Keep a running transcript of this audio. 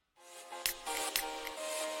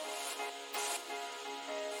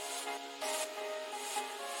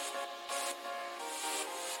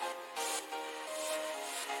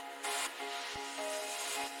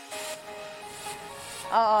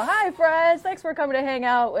Oh, hi, friends. Thanks for coming to hang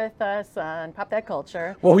out with us on Pop That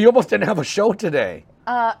Culture. Well, we almost didn't have a show today.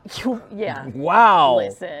 Yeah. Wow.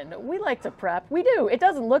 Listen, we like to prep. We do. It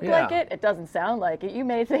doesn't look Yeah. like it. It doesn't sound like it. You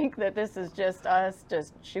may think that this is just us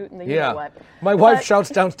just shooting the you-know-what. My wife But- shouts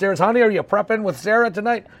downstairs, honey, are you prepping with Sarah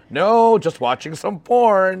tonight? No, just watching some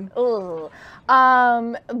porn. Ugh.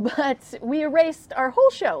 But we erased our whole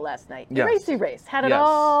show last night. Yes. Erase. Had it Yes.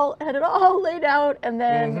 all laid out, and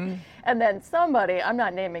then somebody, I'm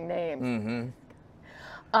not naming names,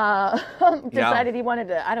 decided he wanted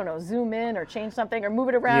to, I don't know, zoom in or change something or move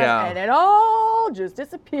it around, Yeah. and it all just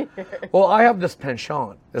disappeared. Well, I have this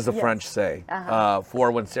penchant, as the Yes. French say, Uh-huh.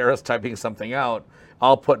 for when Sarah's typing something out,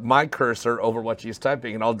 I'll put my cursor over what she's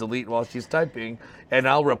typing, and I'll delete while she's typing, and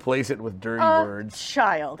I'll replace it with dirty words.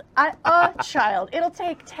 Child. A child. It'll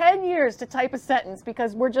take 10 years to type a sentence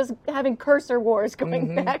because we're just having cursor wars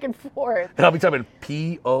going back and forth. And I'll be typing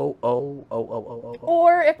P-O-O-O-O-O-O.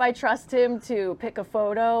 Or if I trust him to pick a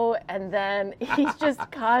photo, and then he's just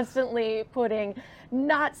constantly putting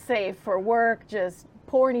not safe for work, just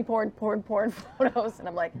porn photos. And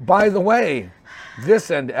I'm like, By the way, this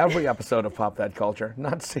and every episode of Pop That Culture,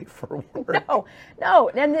 not safe for work. no.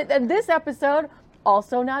 And this episode,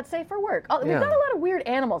 also not safe for work. We've Yeah. got a lot of weird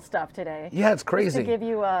animal stuff today. Yeah, it's Just crazy. to give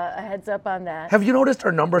you a heads up on that. Have you noticed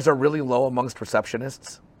our numbers are really low amongst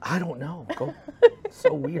receptionists? I don't know.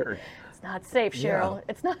 So weird. It's not safe, Cheryl. Yeah.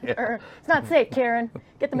 It's not. It's not safe, Karen.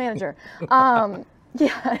 Get the manager.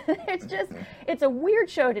 Yeah, it's a weird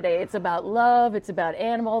show today. It's about love. It's about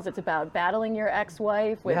animals. It's about battling your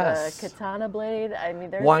ex-wife with Yes. a katana blade. I mean,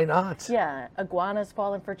 there's Why not? Yeah, iguanas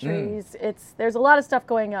falling for trees. There's a lot of stuff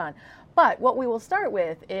going on. But what we will start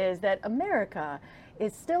with is that America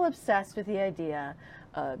is still obsessed with the idea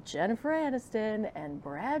of Jennifer Aniston and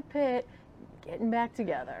Brad Pitt getting back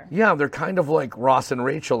together. Yeah, they're kind of like Ross and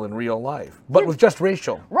Rachel in real life, but with just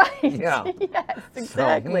Rachel. Right. Yeah. Yes,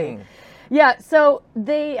 exactly. So, Yeah, so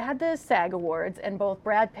they had the SAG Awards, and both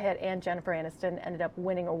Brad Pitt and Jennifer Aniston ended up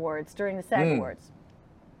winning awards during the SAG Awards.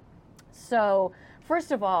 So,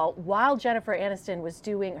 first of all, while Jennifer Aniston was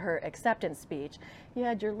doing her acceptance speech, you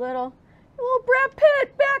had your little Brad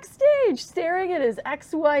Pitt backstage staring at his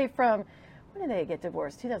ex-wife from, when did they get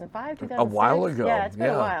divorced? 2005, 2006? a while ago. Yeah, it's been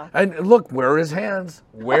a while. And look, where are his hands?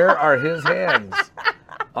 Where are his hands?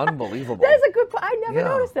 Unbelievable. That is a good point. I never Yeah.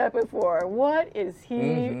 noticed that before. What is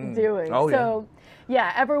he doing? Oh, so,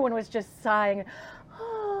 yeah, everyone was just sighing,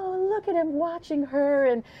 oh, look at him watching her,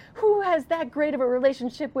 and who has that great of a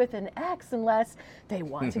relationship with an ex unless they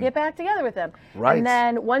want to get back together with them? Right. And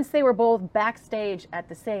then once they were both backstage at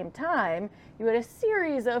the same time, you had a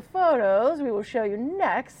series of photos we will show you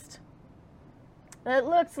next. That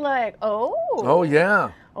looks like, Oh,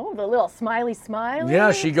 yeah. oh, the little smiley.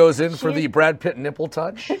 Yeah, she goes in for She- the Brad Pitt nipple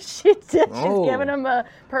touch. She did. Oh. She's giving him a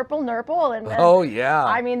purple nurple, and then, Oh, yeah.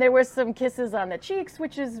 I mean, there was some kisses on the cheeks,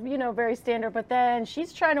 which is very standard. But then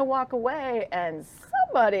she's trying to walk away, and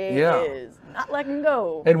somebody Yeah. is not letting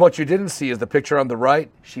go. And what you didn't see is the picture on the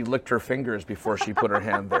right. She licked her fingers before she put her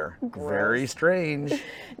hand there. Very strange.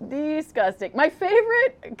 Disgusting. My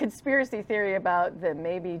favorite conspiracy theory about the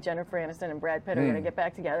maybe Jennifer Aniston and Brad Pitt are going to get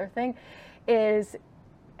back together thing is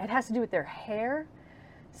it has to do with their hair.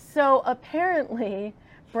 So apparently,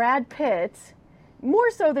 Brad Pitt, more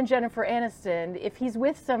so than Jennifer Aniston, if he's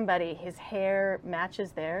with somebody, his hair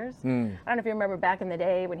matches theirs. I don't know if you remember back in the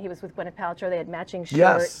day when he was with Gwyneth Paltrow, they had matching short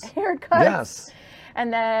Yes. haircuts. Yes.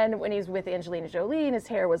 And then when he's with Angelina Jolie and his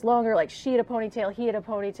hair was longer, like she had a ponytail, he had a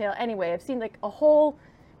ponytail. Anyway, I've seen like a whole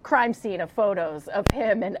crime scene of photos of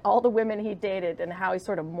him and all the women he dated and how he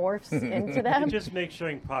sort of morphs into them. It just makes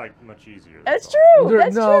showing product much easier. That's all. true. They're-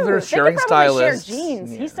 That's no, true. they're They sharing could probably stylists. share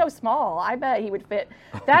jeans. Yeah. He's so small. I bet he would fit.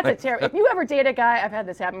 That's a terrible. If you ever date a guy, I've had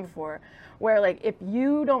this happen before, where like if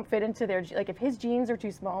you don't fit into their like if his jeans are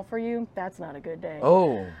too small for you, that's not a good day.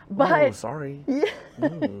 Oh, But- sorry.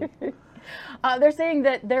 They're saying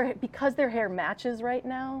that because their hair matches right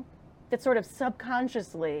now, that sort of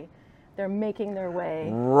subconsciously they're making their way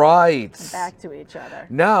Right. back to each other.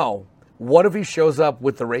 Now, what if he shows up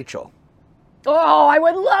with the Rachel? Oh, I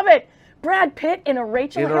would love it. Brad Pitt in a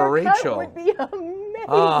Rachel In a haircut Rachel. would be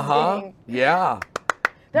amazing. Yeah.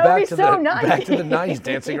 That would be so nice. Back to the 90s,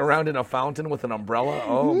 dancing around in a fountain with an umbrella.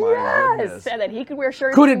 Oh my Yes, goodness. and then he could wear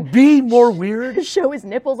shirts. Could and it be more weird? show his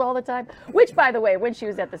nipples all the time? Which, by the way, when she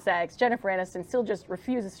was at the SAGs, Jennifer Aniston still just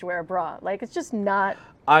refuses to wear a bra. Like it's just not.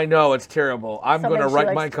 I know, it's terrible. I'm Something going to she write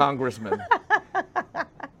likes my to- congressman.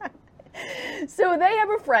 So they have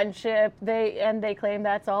a friendship. They claim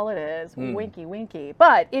that's all it is. Winky, winky.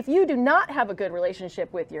 But if you do not have a good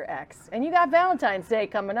relationship with your ex, and you got Valentine's Day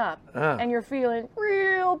coming up, and you're feeling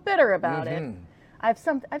real bitter about it, I have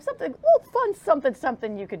something, a little fun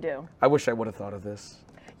something you could do. I wish I would have thought of this.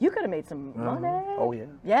 You could have made some money. Oh, yeah.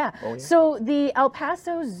 Yeah. Oh, yeah. So the El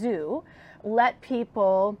Paso Zoo let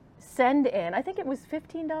people send in, I think it was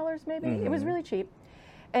 $15 maybe. It was really cheap.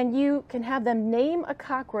 And you can have them name a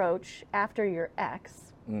cockroach after your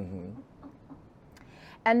ex. And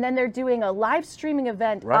then they're doing a live streaming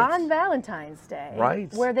event Right. on Valentine's Day.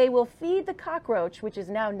 Right. Where they will feed the cockroach, which is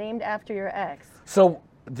now named after your ex. So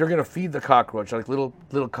they're gonna feed the cockroach like little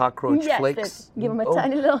cockroach Yes, flakes. give 'em a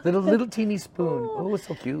tiny little- little teeny spoon. Oh, it's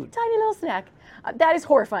so cute. Tiny little snack. That is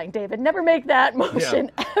horrifying, David. Never make that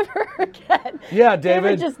motion ever again. Yeah,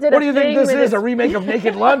 David. just did What a do you think thing this with is? his- A remake of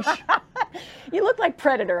Naked Lunch? You look like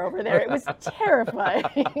Predator over there. It was terrifying.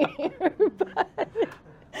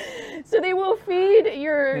 So they will feed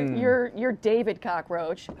your David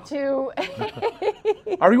cockroach to.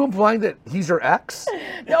 Are you implying that he's your ex?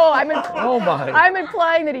 No, Oh my. I'm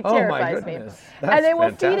implying that he Oh my terrifies me. goodness. That's And they will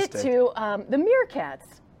feed it fantastic. to the meerkats.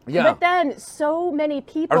 Yeah. But then so many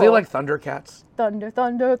people. Are they like Thundercats? Thunder,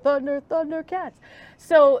 thunder, thunder, thunder cats.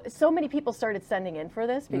 So many people started sending in for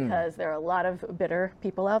this because there are a lot of bitter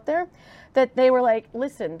people out there that they were like,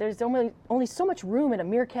 listen, there's only so much room in a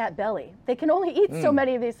meerkat belly. They can only eat so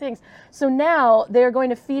many of these things. So now they're going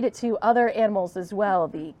to feed it to other animals as well.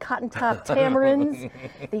 The cotton-top tamarins,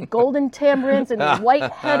 the golden tamarins, and the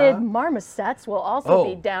white-headed marmosets will also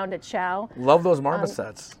be down to chow. Love those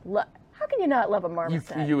marmosets. How can you not love a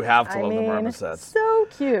marmoset? You have to I love the mean, marmosets. So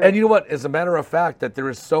cute. And you know what? As a matter of fact, that there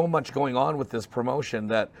is so much going on with this promotion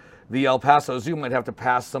that the El Paso Zoo might have to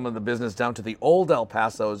pass some of the business down to the old El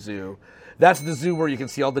Paso Zoo. That's the zoo where you can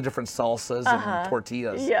see all the different salsas and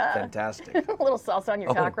tortillas. Yeah. Fantastic. A little salsa on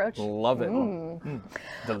your cockroach. Love it.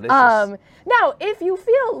 Delicious. Now, if you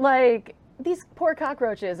feel like these poor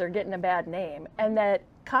cockroaches are getting a bad name and that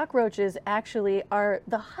cockroaches actually are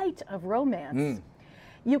the height of romance,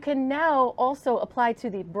 you can now also apply to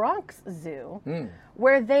the Bronx Zoo,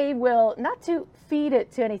 where they will, not to feed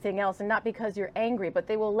it to anything else and not because you're angry, but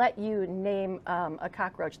they will let you name a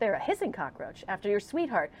cockroach. They're a hissing cockroach after your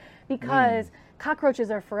sweetheart because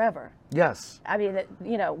cockroaches are forever. Yes. I mean,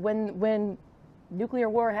 when nuclear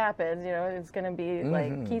war happens, it's going to be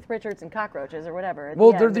like Keith Richards and cockroaches or whatever.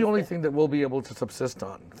 Well, they're the only thing that we'll be able to subsist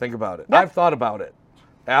on. Think about it. I've thought about it.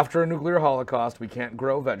 After a nuclear holocaust, we can't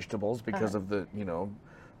grow vegetables because of the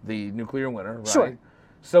nuclear winter, right? Sure.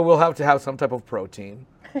 So we'll have to have some type of protein.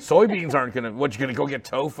 Soybeans aren't gonna. What, you gonna go get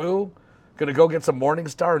tofu? Gonna go get some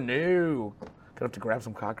Morningstar? No. Gonna have to grab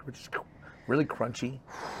some cockroaches. Really crunchy.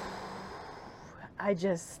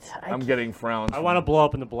 I'm getting frowns. I want to blow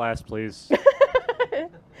up in the blast, please.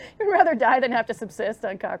 You'd rather die than have to subsist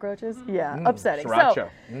on cockroaches? Yeah, upsetting. Sriracha.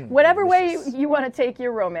 So, whatever way delicious. you want to take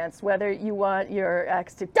your romance, whether you want your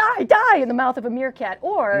ex to die in the mouth of a meerkat,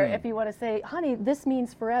 or if you want to say, honey, this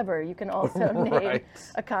means forever, you can also name Right.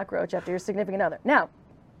 a cockroach after your significant other. Now,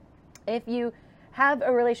 if you have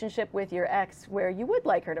a relationship with your ex where you would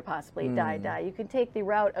like her to possibly die, you can take the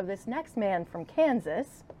route of this next man from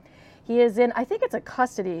Kansas. He is in, I think it's a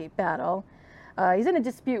custody battle. He's in a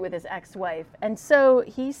dispute with his ex-wife. And so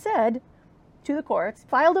he said to the courts,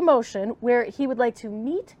 filed a motion where he would like to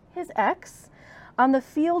meet his ex on the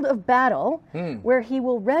field of battle, where he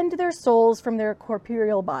will rend their souls from their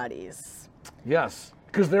corporeal bodies. Yes,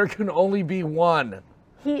 because there can only be one.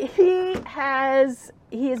 He has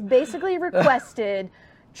basically requested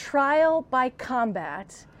trial by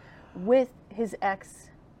combat with his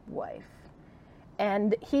ex-wife.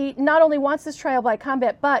 And he not only wants this trial by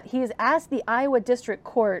combat, but he has asked the Iowa District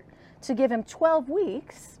Court to give him 12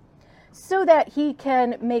 weeks so that he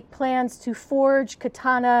can make plans to forge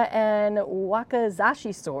katana and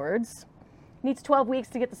wakizashi swords. He needs 12 weeks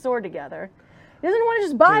to get the sword together. He doesn't want to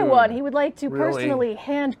just buy one. He would like to really? personally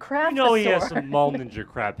handcraft You know the he sword. has some mall ninja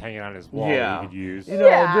crap hanging on his wall that he could use. You know,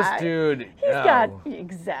 Yeah. this dude.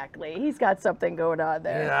 He's got something going on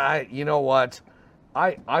there. Yeah, you know what?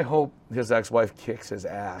 I hope his ex-wife kicks his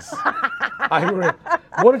ass.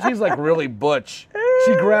 What if she's like really butch?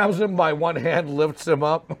 She grabs him by one hand, lifts him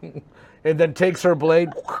up, and then takes her blade,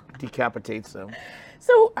 decapitates him.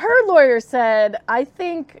 So her lawyer said, I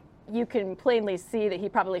think you can plainly see that he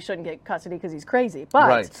probably shouldn't get custody because he's crazy. But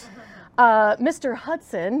Right. Mr.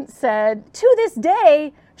 Hudson said, to this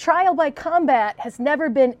day, trial by combat has never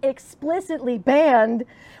been explicitly banned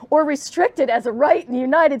or restricted as a right in the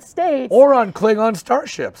United States. Or on Klingon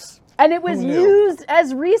starships. And it was Who knew? used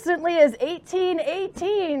as recently as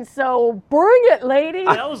 1818. So bring it, lady.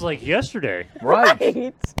 That was like yesterday.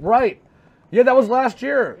 Right. Right. Yeah, that was last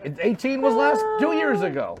year. 18 was 2 years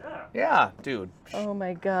ago. Yeah, dude. Oh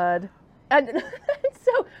my God. And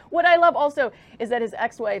so what I love also is that his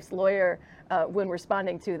ex-wife's lawyer when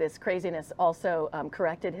responding to this craziness, also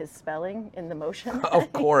corrected his spelling in the motion.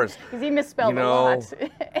 Of course. Because he misspelled You a know, lot.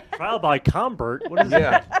 Trial by Combert. What is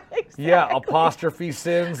that? Yeah. Yeah, apostrophe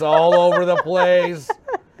sins all over the place.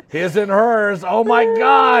 His and hers. Oh my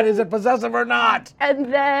God, is it possessive or not?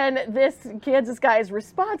 And then this Kansas guy's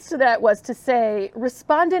response to that was to say,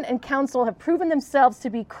 respondent and counsel have proven themselves to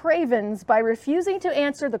be cravens by refusing to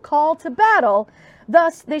answer the call to battle.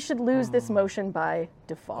 Thus, they should lose this motion by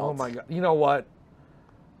default. Oh my God. You know what?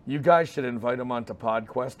 You guys should invite him onto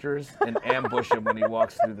Podquesters and ambush him when he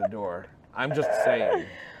walks through the door. I'm just saying.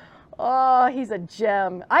 Oh, he's a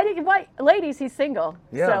gem. Why, ladies, he's single.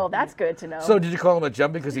 Yeah. So that's good to know. So did you call him a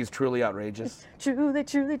gem because he's truly outrageous? Truly,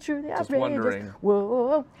 truly, truly outrageous. wondering.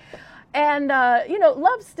 Whoa. And,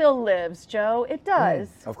 love still lives, Joe. It does.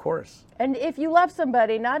 Of course. And if you love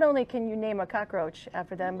somebody, not only can you name a cockroach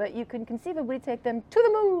after them, but you can conceivably take them to the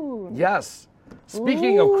moon. Yes.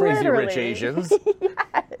 Speaking of crazy rich Literally. Asians.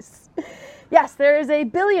 Yes. Yes, there is a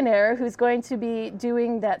billionaire who's going to be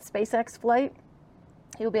doing that SpaceX flight.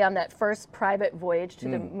 He'll be on that first private voyage to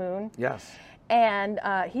the moon. Yes. And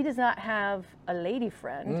he does not have a lady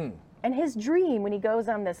friend. And his dream when he goes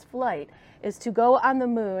on this flight is to go on the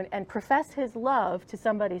moon and profess his love to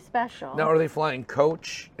somebody special. Now, are they flying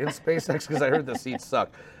coach in SpaceX? Because I heard the seats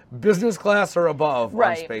suck. Business class or above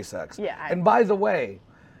Right. on SpaceX. Yeah. And by the way,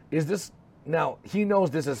 is this, now, he knows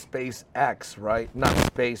this is SpaceX, right? Not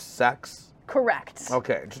space sex? Correct.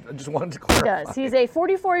 Okay, just wanted to clarify. Does. He's a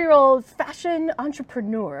 44-year-old fashion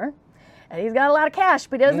entrepreneur, and he's got a lot of cash,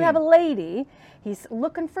 but he doesn't have a lady. He's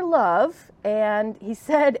looking for love, and he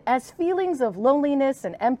said, as feelings of loneliness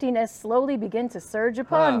and emptiness slowly begin to surge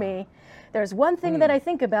upon me, there's one thing that I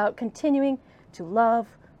think about: continuing to love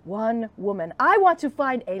one woman. I want to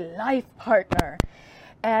find a life partner.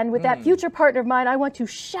 And with that future partner of mine, I want to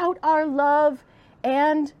shout our love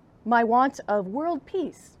and my want of world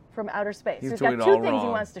peace from outer space. He's He's doing got it two all things he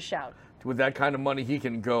wrong. wants to shout. With that kind of money, he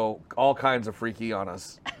can go all kinds of freaky on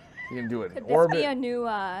us. He can do it in Could this orbit. be a new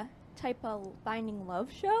type of Finding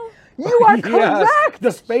Love show? You are Yes, correct.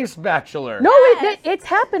 the Space Bachelor. No, it's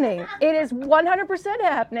happening. It is 100%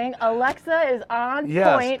 happening. Alexa is on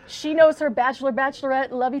Yes. point. She knows her Bachelor,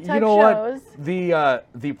 Bachelorette, lovey type You know shows. what?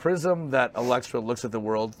 The prism that Alexa looks at the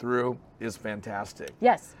world through is fantastic.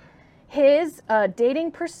 Yes. His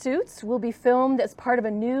dating pursuits will be filmed as part of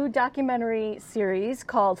a new documentary series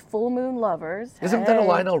called Full Moon Lovers. Isn't that a Hey.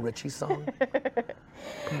 Lionel Richie song?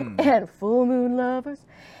 And Full Moon Lovers.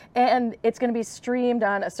 And it's going to be streamed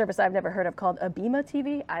on a service I've never heard of called Abema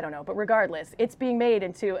TV. I don't know, but regardless, it's being made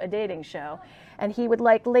into a dating show. And he would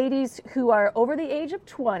like ladies who are over the age of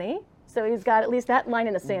 20. So he's got at least that line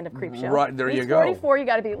in the sand of Creep Show. Right, there you He's go. 44, you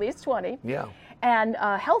got to be at least 20. Yeah. And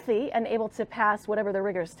healthy and able to pass whatever the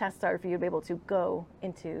rigorous tests are for you to be able to go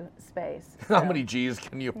into space. How many G's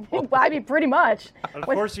can you pull? Well, I mean, pretty much. Of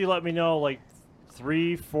course, you let me know like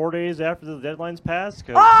 3-4 days after the deadline's passed.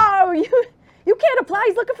 'Cause Oh, you can't apply.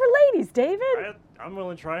 He's looking for ladies, David. I'm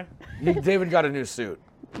willing to try. David got a new suit.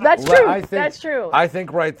 That's Well, true. I think, That's true. I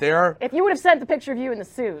think right there, If you would have sent the picture of you in the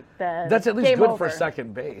suit, then that's at least game good over. for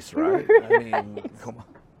second base, right? I mean, come on.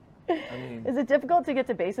 Is it difficult to get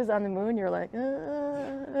to bases on the moon? You're like,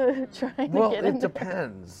 trying Well, to get it in there.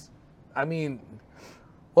 depends. I mean,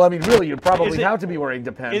 really, you'd probably Is it- have to be wearing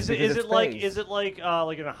depends. Is it because is it's it like space. is it like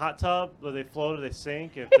in a hot tub where they float or they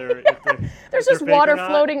sink if they're There's if just they're fake or water not?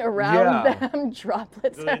 floating around Yeah. them,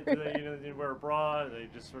 droplets Do they everywhere. they wear a bra? They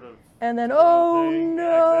just sort of And then, sort of oh thing? Yeah,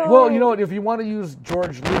 no. exactly. Well, you know what? If you want to use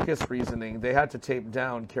George Lucas reasoning, they had to tape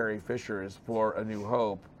down Carrie Fisher's for A New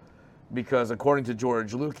Hope, because according to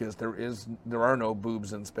George Lucas, there are no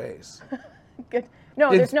boobs in space. Good.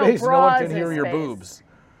 No, In there's space, no no one bras can in hear your space. boobs.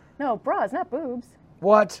 No, bras, not boobs.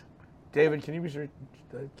 What? David, can you be sure?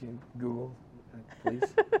 Can you Google, please?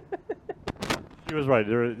 She was right.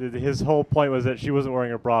 His whole point was that she wasn't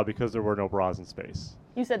wearing a bra because there were no bras in space.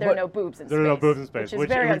 You said there are But no boobs in space. There are no boobs in space, which is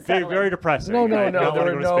very it was very, unsettling. very depressing. No, I no, did no. not There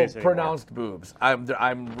wanna are go to no space anymore. pronounced boobs. I'm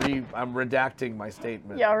redacting my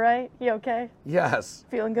statement. You all right? You okay? Yes.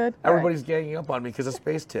 Feeling good? All right. Everybody's ganging up on me because of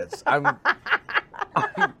space tits.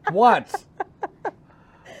 What?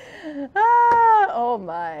 Oh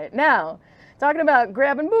my. Now, talking about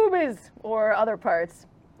grabbing boobies or other parts,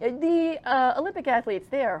 the Olympic athletes,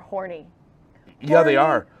 they are horny. Yeah, they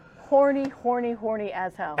are. Horny, horny, horny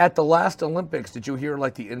as hell. At the last Olympics, did you hear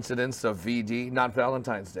like the incidents of VD? Not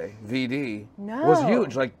Valentine's Day. VD was No.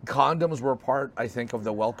 huge. Like condoms were part, I think, of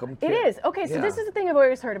the welcome kit. It is. Okay, so this Yeah. is the thing I've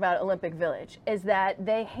always heard about Olympic Village, is that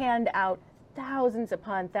they hand out thousands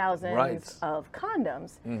upon thousands Right. of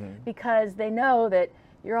condoms because they know that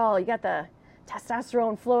you got the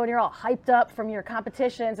testosterone flowing, you're all hyped up from your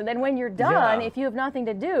competitions. And then when you're done, Yeah. if you have nothing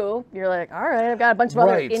to do, you're like, all right, I've got a bunch of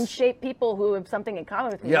other Right. in shape people who have something in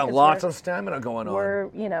common with me. Yeah, because lots we're- of stamina going on. We're,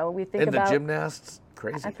 we think And the about gymnasts,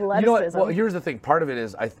 crazy. You know what? athleticism. Well, here's the thing. Part of it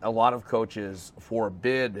is a lot of coaches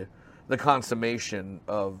forbid the consummation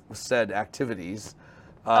of said activities.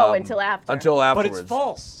 until after. Until But afterwards. it's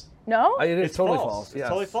false. No? It is It's totally false. It's Yes.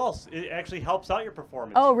 totally false. It actually helps out your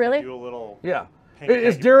performance. Oh, if you really? do a little. Yeah. Hanky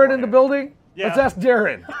Is panky Darren in the beforehand. building? Let's Yeah. ask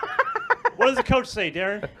Darren. What does the coach say,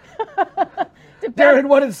 Darren? Darren,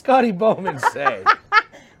 what did Scotty Bowman say?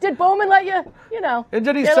 Did Bowman let you, And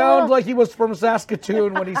did he get a sound little- like he was from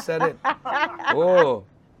Saskatoon when he said it? Oh.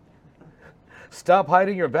 Stop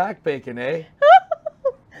hiding your back bacon, eh?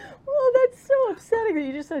 Oh, that's so upsetting that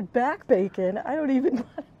you just said back bacon. I don't even want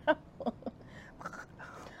to know.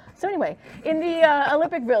 So anyway, in the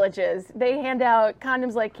Olympic villages, they hand out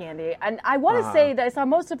condoms like candy. And I want to say that I saw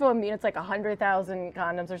most of them, it's like 100,000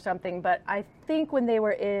 condoms or something. But I think when they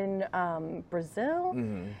were in Brazil,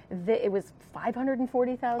 it was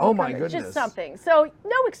 540,000 Oh, my condoms, goodness. Just something. So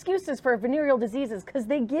no excuses for venereal diseases because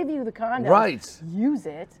they give you the condom. Right. Use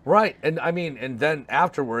it. Right. And I mean, and then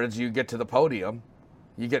afterwards you get to the podium,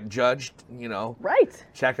 you get judged, Right.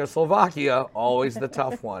 Czechoslovakia, always the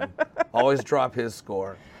tough one. Always drop his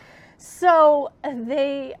score. So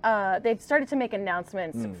they've started to make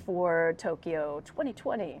announcements for Tokyo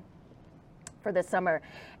 2020 for this summer,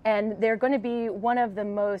 and they're going to be one of the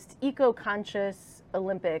most eco-conscious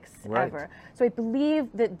Olympics Right. ever. So I believe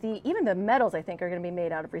that even the medals I think are going to be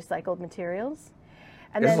made out of recycled materials.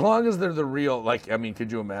 And As then long as they're the real,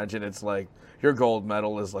 could you imagine? It's like your gold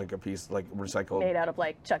medal is like a piece, like recycled made out of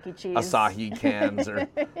like Chuck E. Cheese. Asahi cans or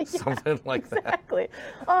something like that. Exactly.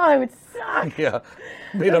 Oh, it would suck. Yeah,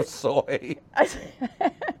 made of soy.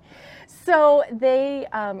 So they,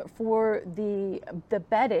 for the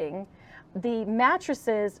bedding, the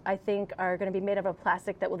mattresses, I think, are going to be made of a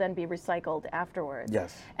plastic that will then be recycled afterwards.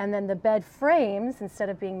 Yes. And then the bed frames, instead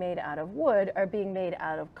of being made out of wood, are being made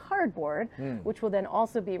out of cardboard, which will then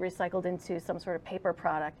also be recycled into some sort of paper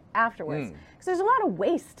product afterwards. Because there's a lot of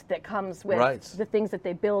waste that comes with Right. the things that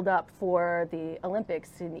they build up for the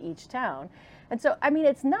Olympics in each town. And so, I mean,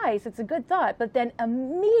 it's nice, it's a good thought, but then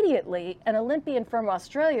immediately an Olympian from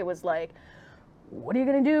Australia was like, what are you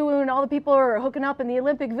going to do when all the people are hooking up in the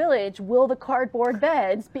Olympic Village? Will the cardboard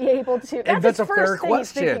beds be able to? And that's his a fair first thing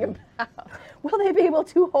he's thinking question. about. Will they be able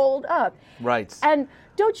to hold up? Right. And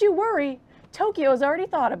don't you worry, Tokyo's already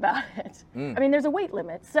thought about it. I mean, there's a weight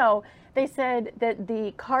limit. So they said that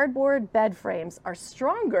the cardboard bed frames are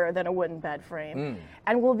stronger than a wooden bed frame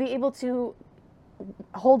and will be able to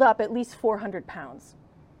hold up at least 400 pounds.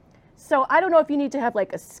 So I don't know if you need to have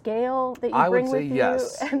like a scale that you I would bring say with you,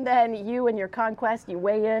 yes. and then you and your conquest, you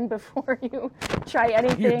weigh in before you try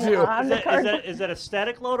anything do. on Is the that, cardboard. is that a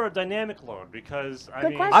static load or a dynamic load? Because I Good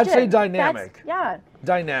mean, question. I'd say That's- dynamic. yeah.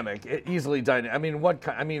 Dynamic, easily dynamic.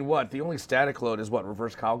 I mean, what? The only static load is what?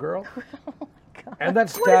 Reverse cowgirl? And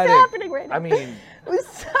that's What is static. happening right now? I mean,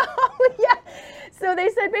 So yeah. So they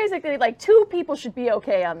said basically like 2 people should be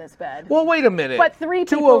okay on this bed. well, wait a minute. But 3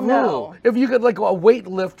 Two people of no. who? If you could like a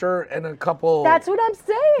weightlifter and a couple. That's what I'm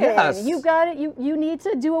saying. Yes. You got it. You need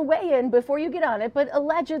to do a weigh-in before you get on it. But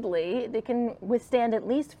allegedly, they can withstand at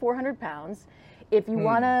least 400 pounds. If you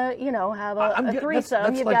want to, have a threesome,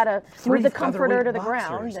 that's you've like got to three move the comforter featherweight to the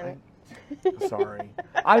ground. boxers. And Sorry.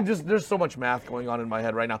 There's so much math going on in my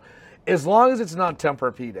head right now. As long as it's not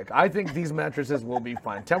Tempur-Pedic, I think these mattresses will be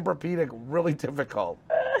fine. Tempur-Pedic, really difficult.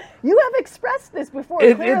 you have expressed this before.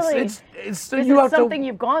 Clearly, It's this you is have something to.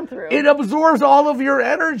 you've gone through. It absorbs all of your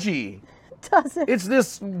energy. Does it? It's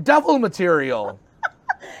this devil material.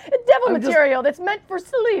 Devil I'm just- material that's meant for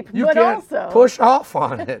sleep, You but can't also push off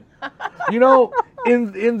on it. In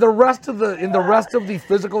the rest of the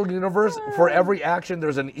physical universe, for every action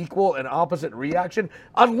there's an equal and opposite reaction,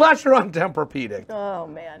 unless you're on Tempur-Pedic. Oh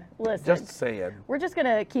man, listen. Just saying. We're just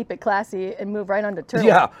gonna keep it classy and move right on to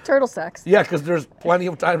turtle sex. Yeah, because there's plenty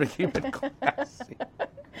of time to keep it classy.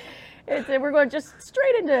 We're going just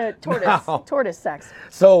straight into Now- tortoise sex.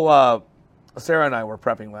 So Sarah and I were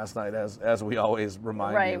prepping last night, as we always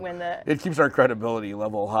remind Right, you. when the- it keeps our credibility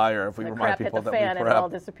level higher if we The remind crap hit people the that fan we and prep. it all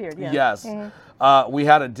disappeared. Yeah. Yes. We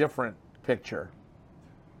had a different picture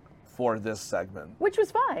for this segment. Which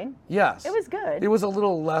was fine. Yes. It was good. It was a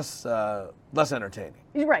little less entertaining.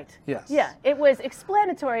 You're right. Yes. Yeah, it was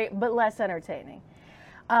explanatory but less entertaining.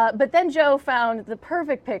 But then Joe found the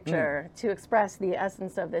perfect picture to express the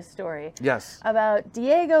essence of this story. Yes. About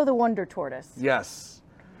Diego the Wonder Tortoise. Yes.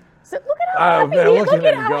 So look at how Oh, man, look look at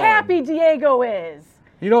at him how going. happy Diego is.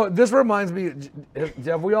 This reminds me.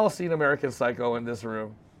 Have we all seen American Psycho in this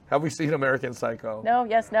room? Have we seen American Psycho? No,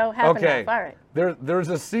 yes, no, half Okay. and half. All right. There's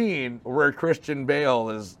a scene where Christian Bale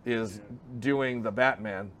is doing the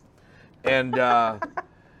Batman, and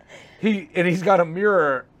he's got a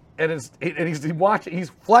mirror, and he's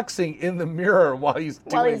flexing in the mirror while he's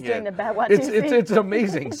doing While he's doing it. the Bat-One It's scene. it's an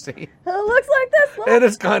amazing scene, It looks like this. Look, and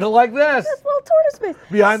it's kind of like this. this little tortoise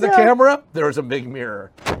face. Behind the So- camera, there's a big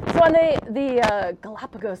mirror. So on the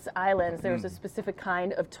Galapagos Islands, there was a Hmm. specific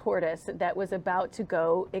kind of tortoise that was about to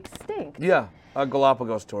go extinct. Yeah, a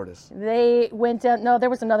Galapagos tortoise. They went down. No, there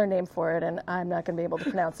was another name for it, and I'm not going to be able to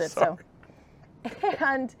pronounce it. So,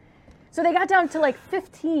 and so they got down to like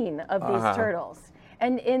 15 of these Uh-huh. turtles.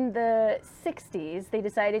 And in the 60s, they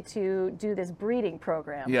decided to do this breeding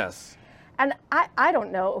program. Yes. And I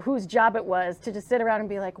don't know whose job it was to just sit around and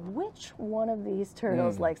be like, which one of these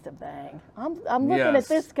turtles likes to bang? I'm looking Yes. at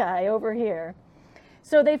this guy over here.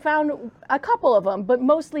 So they found a couple of them, but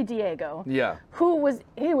mostly Diego. Yeah.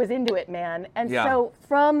 He was into it, man. And Yeah. so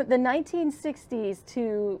from the 1960s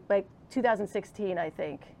to like 2016, I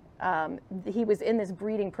think, he was in this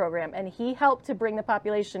breeding program, and he helped to bring the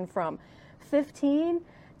population from 15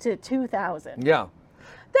 to 2,000. Yeah.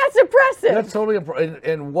 That's impressive. That's totally important.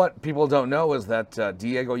 And what people don't know is that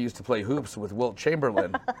Diego used to play hoops with Wilt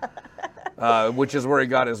Chamberlain, which is where he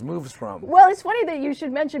got his moves from. Well, it's funny that you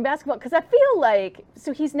should mention basketball because I feel like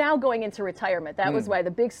he's now going into retirement. That was why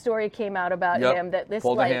the big story came out about Yep. him that this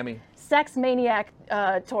Pulled a like hammy. sex maniac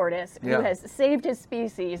tortoise Yeah. who has saved his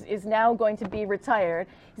species is now going to be retired.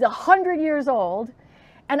 He's 100 years old,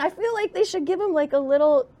 and I feel like they should give him like a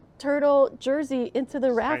little turtle jersey into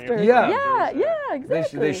the rafters. Yeah. yeah,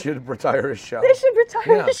 exactly. They should retire his show. They should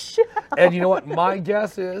retire Yeah. the show. And you know what? My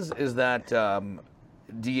guess is that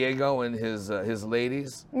Diego and his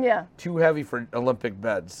ladies Yeah, too heavy for Olympic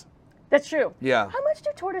beds. that's true. Yeah. How much do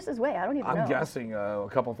tortoises weigh? I don't even know. I'm guessing a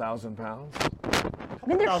couple thousand pounds. I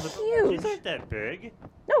mean, they're huge. These aren't that big.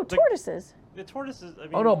 No, tortoises. The tortoises. I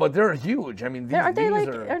mean, Oh no, but they're huge. I mean, these, Aren't they these like?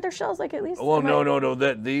 are. Aren't their shells like at least? Well, am no, I- no, no.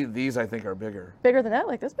 These I think are bigger. Bigger than that,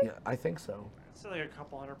 like this big? Yeah, I think so. It's like a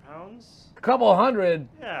couple 100 pounds. A couple hundred.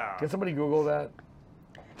 Yeah. Can somebody Google that?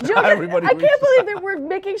 You know, Everybody I can't reaches believe that we're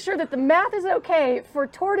making sure that the math is okay for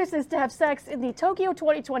tortoises to have sex in the Tokyo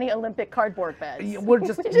 2020 Olympic cardboard beds. Yeah, we're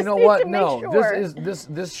just, We you know need what? to make No, sure.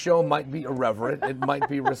 this show might be irreverent. It might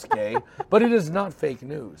be risque, but it is not fake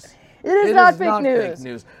news. It is not fake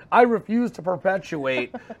news. I refuse to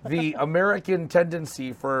perpetuate the American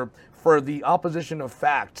tendency for the opposition of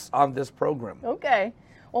facts on this program. Okay.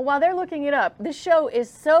 Well, while they're looking it up, this show is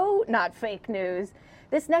so not fake news.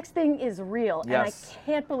 This next thing is real, Yes. and I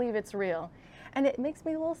can't believe it's real. And it makes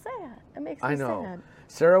me a little sad. It makes me I know. sad.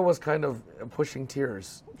 Sarah was kind of pushing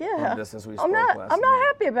tears Yeah. on this as we spoke I'm not last I'm night. not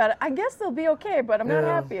happy about it. I guess they'll be okay, but I'm not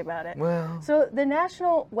Yeah. happy about it. Well. So the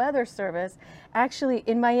National Weather Service actually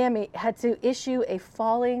in Miami had to issue a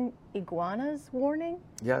falling iguanas warning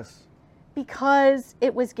Yes. because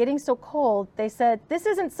it was getting so cold. They said this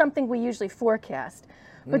isn't something we usually forecast.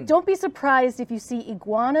 Hmm. But don't be surprised if you see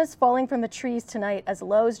iguanas falling from the trees tonight as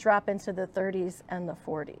lows drop into the 30s and the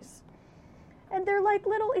 40s. And they're like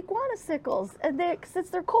little iguanasicles. And since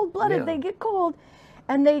they're cold-blooded, Yeah. they get cold.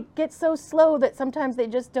 And they get so slow that sometimes they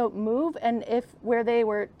just don't move. And if where they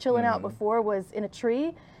were chilling Hmm. out before was in a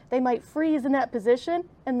tree, they might freeze in that position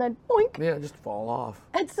and then boink. Yeah, just fall off.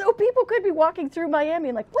 And so people could be walking through Miami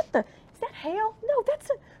and like, what the? Is that hail? No, that's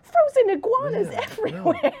frozen iguanas Yeah,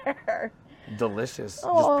 everywhere. Delicious.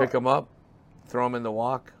 Oh. Just pick them up, throw them in the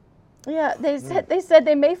wok. Yeah, they said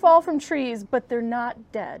they may fall from trees, but they're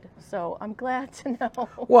not dead. So I'm glad to know.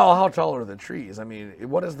 Well, how tall are the trees? I mean,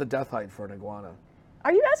 what is the death height for an iguana?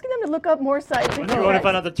 Are you asking them to look up more scientific? Do you want to facts?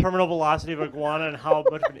 find out the terminal velocity of iguana and how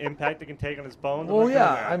much of an impact it can take on its bones? I'm Well, not doing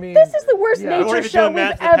yeah, that. I mean, This is the worst yeah. I've already nature been show doing we've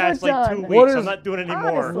math for the ever past like 2 done. weeks. What is- I'm not doing it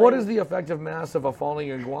anymore. Honestly. What is the effective mass of a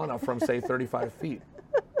falling iguana from, say, 35 feet?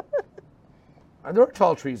 There are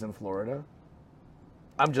tall trees in Florida.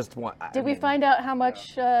 I'm just one. Did we find out how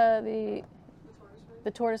much the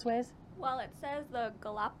tortoise weighs? Well, it says the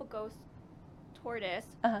Galapagos tortoise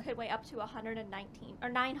could weigh up to 119 or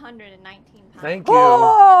 919 pounds. Thank you.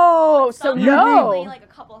 Oh, so Some no. weigh like a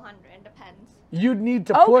couple hundred, depends. You'd need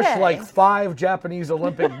to push Okay. like 5 Japanese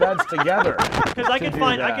Olympic beds together. Because I can do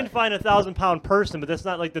find that. I can find 1,000-pound person, but that's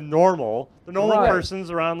not like the normal. The normal Right. person's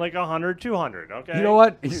around like 100, 200. Okay. You know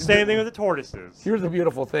what? Same thing with the tortoises. Here's the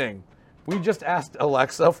beautiful thing. We just asked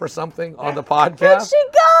Alexa for something on the podcast. And she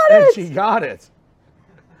got and it. she got it.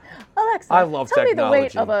 Alexa, I love tell me the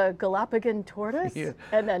weight technology. of a Galapagos tortoise, Yeah.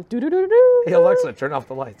 and then do do do do. Hey, Alexa, turn off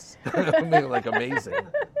the lights. I mean, like, amazing.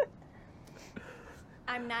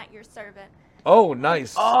 I'm not your servant. Oh,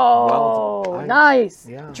 nice. Oh, Well, nice.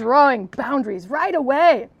 yeah. Drawing boundaries right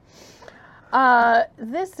away.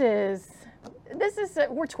 This is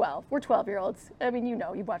we're 12. We're 12-year-olds. I mean, you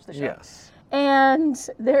watch the show. Yes. And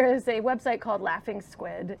there is a website called Laughing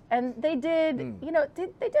Squid, and they did, they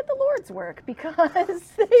did the Lord's work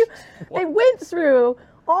because they went through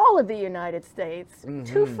all of the United States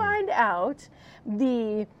to find out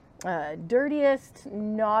the dirtiest,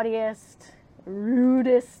 naughtiest,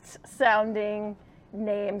 rudest sounding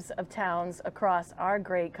names of towns across our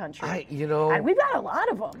great country. And we've got a lot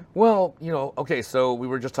of them. Well, okay, so we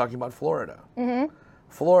were just talking about Florida. Mm-hmm.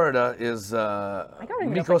 Florida is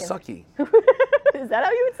Mikosaki. Is that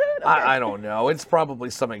how you would say it? Okay. I don't know. It's probably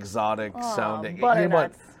some exotic sounding.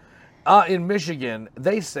 Butternuts. In Michigan,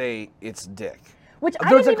 they say it's dick. Which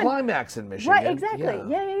There's a climax in Michigan. Right, exactly.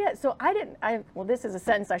 Yeah. So well, this is a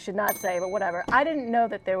sentence I should not say, but whatever. I didn't know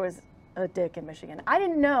that there was a Dick in Michigan. I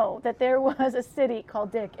didn't know that there was a city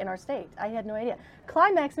called Dick in our state. I had no idea.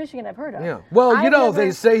 Climax, Michigan, I've heard of. Yeah. Well,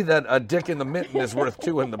 they say that a dick in the mitten is worth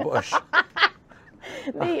two in the bush.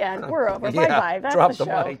 The end. We're over. Bye-bye. That's drop the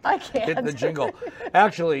show. mic. I can't. Hit the jingle.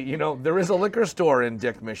 Actually, there is a liquor store in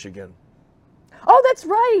Dick, Michigan. Oh, that's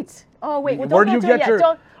right. Oh, wait. Well, Where do you get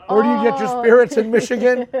your spirits in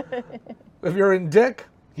Michigan? If you're in Dick,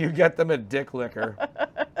 you get them at Dick Liquor.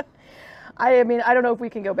 I mean, I don't know if we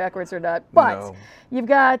can go backwards or not, but No. You've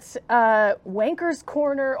got Wanker's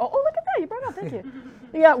Corner. Oh, look at that. You brought it up. Thank you.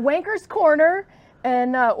 You got Wanker's Corner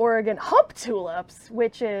in Oregon. Hump Tulips,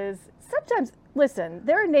 which is sometimes, listen,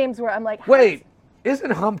 there are names where I'm like, wait, isn't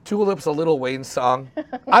Hump Tulips a Lil Wayne song?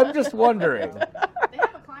 I'm just wondering. They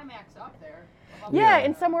have a climax up there. Yeah,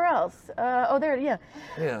 and somewhere else. There, yeah.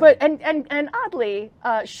 Yeah. But and oddly,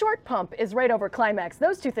 Short Pump is right over Climax.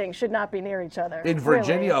 Those two things should not be near each other. In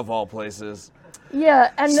Virginia, really. of all places.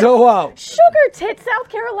 Yeah, and So, Sugar Tit, South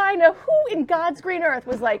Carolina. Who in God's green earth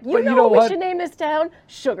was like, you know what we should name this town?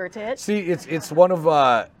 Sugar Tit. See, it's one of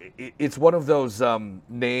those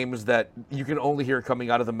names that you can only hear coming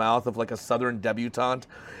out of the mouth of like a Southern debutante,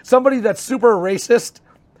 somebody that's super racist,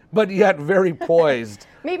 but yet very poised.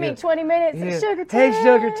 Meet me 20 minutes. Yeah. Sugar Tits. Hey,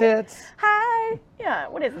 Sugar Tits. Hi. Yeah.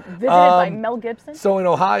 What is it? Visited by Mel Gibson. So in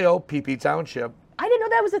Ohio, Pee-Pee Township. I didn't know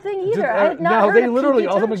that was a thing either. I had not heard they of literally,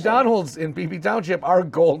 Pee-Pee all the Township. McDonald's in Pee-Pee Township are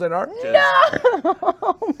golden arches. No!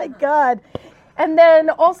 Oh my God. And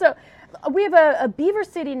then also, we have a Beaver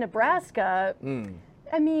City, Nebraska.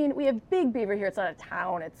 I mean, we have Big Beaver here. It's not a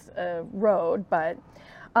town, it's a road, but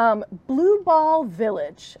Blue Ball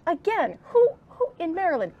Village. Again, who in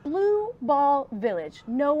Maryland? Blue Ball Village.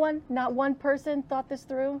 No one, not one person thought this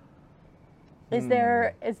through?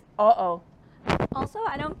 Also,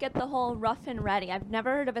 I don't get the whole rough and ready. I've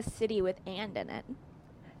never heard of a city with and in it.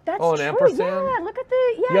 That's an true. ampersand? Yeah, look at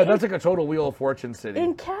the Yeah, that's like a total Wheel of Fortune city.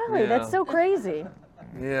 in Cali. Yeah. That's so crazy.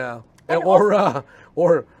 Yeah. And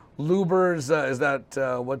Or Lubers, is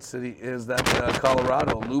that, what city is that?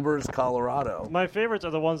 Colorado. Lubers, Colorado. My favorites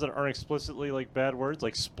are the ones that aren't explicitly like bad words,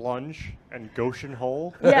 like splunge and Goshen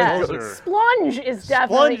hole. Yeah, Those are, Splunge is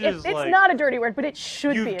definitely. Splunge is it's like- not a dirty word, but it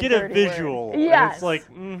should you be. get a a dirty visual. Word. and Yes. it's like,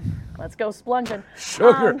 Let's go splunging.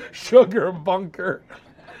 Sugar bunker.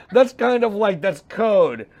 That's kind of like, that's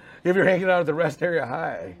code. If you're hanging out at the rest area,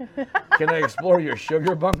 hi. Can I explore your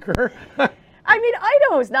sugar bunker? I mean,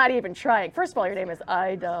 Idaho's not even trying. First of all, your name is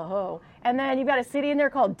Idaho, and then you've got a city in there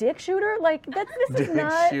called Dick Shooter. Like this is Dick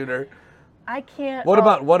not. Shooter. I can't. What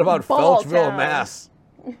about Ball Felchville, Town. Mass?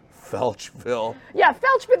 Felchville. Yeah,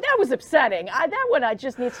 Felchville. That was upsetting. That one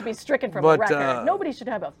just needs to be stricken from But, the record. Nobody should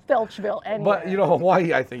have a Felchville anywhere. But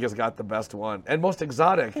Hawaii, I think, has got the best one and most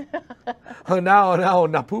exotic. Hanao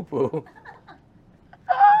Napupu.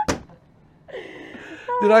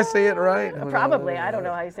 Did I say it right? Probably. I don't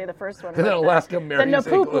know how you say the first one. And then Alaska, Mary's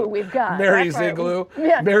Napupu Igloo. we've got. Mary's That part- Igloo.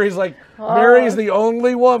 Yeah. Mary's like, Mary's the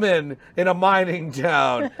only woman in a mining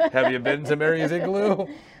town. Have you been to Mary's Igloo?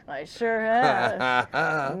 I sure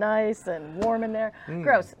have. Nice and warm in there.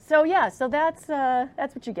 Gross. So yeah, so that's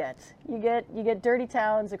what you get. You get dirty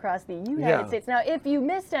towns across the United States. Now, if you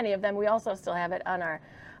missed any of them, we also still have it on our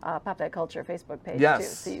Pop That Culture Facebook page too,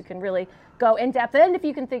 so you can really go in depth. And if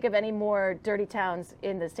you can think of any more dirty towns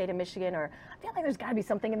in the state of Michigan, or I feel like there's got to be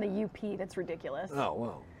something in the UP that's ridiculous. Oh,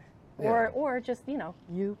 well. Or just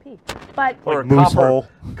UP. But Or Moose Copper, Hole.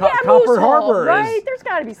 Copper Moose Hole, Harbor right? is. There's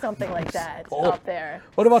got to be something like that up there.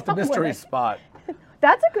 What about the Somewhere. mystery spot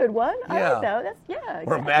That's a good one. I Yeah. like that. where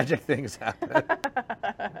Exactly. magic things happen?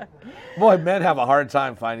 Boy, men have a hard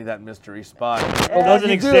time finding that mystery spot. It doesn't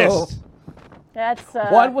You do. exist. That's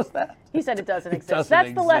What was that? He said it doesn't exist. doesn't That's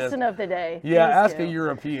the exist. lesson of the day. Yeah, These ask two. a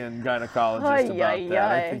European gynecologist Ay, about ay,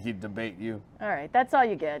 that. ay. I think he'd debate you. All right, that's all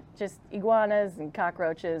you get. Just iguanas and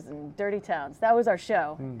cockroaches and dirty towns. That was our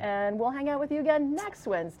show. And we'll hang out with you again next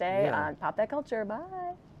Wednesday Yeah. on Pop That Culture. Bye.